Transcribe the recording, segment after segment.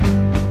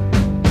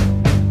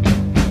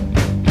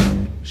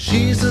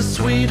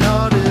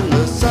sweetheart in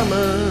the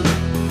summer.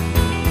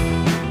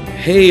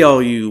 Hey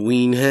all you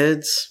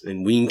Weenheads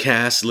and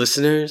Weencast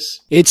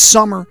listeners. It's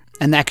summer,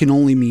 and that can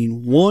only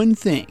mean one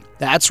thing.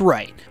 That's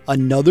right,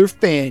 another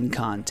fan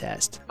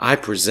contest. I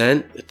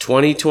present the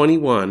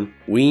 2021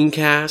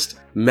 Weencast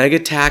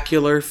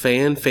Megatacular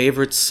Fan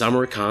Favorite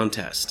Summer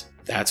Contest.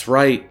 That's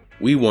right,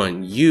 we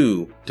want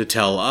you to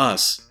tell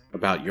us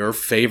about your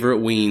favorite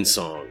Ween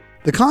song.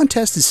 The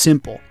contest is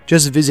simple.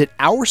 Just visit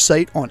our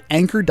site on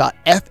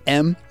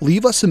anchor.fm,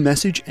 leave us a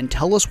message, and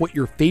tell us what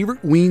your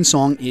favorite Ween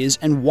song is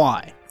and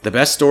why. The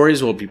best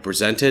stories will be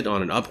presented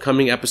on an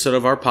upcoming episode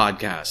of our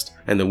podcast,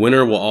 and the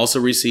winner will also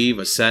receive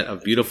a set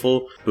of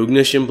beautiful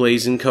Bugnish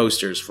Emblazoned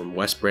coasters from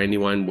West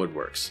Brandywine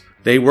Woodworks.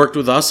 They worked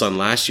with us on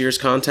last year's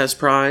contest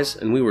prize,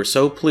 and we were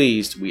so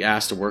pleased we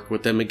asked to work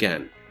with them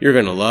again. You're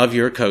going to love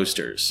your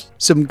coasters.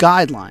 Some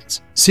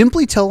guidelines.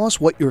 Simply tell us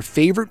what your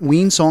favorite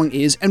Ween song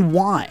is and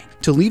why.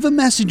 To leave a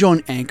message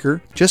on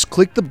Anchor, just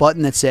click the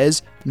button that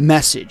says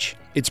Message.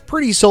 It's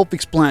pretty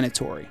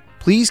self-explanatory.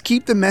 Please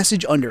keep the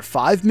message under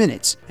 5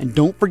 minutes, and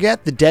don't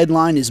forget the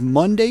deadline is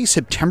Monday,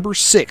 September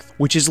 6th,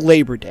 which is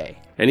Labor Day.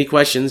 Any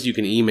questions you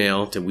can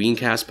email to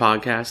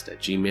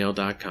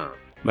weencastpodcast@gmail.com.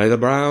 May the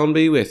brown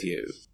be with you.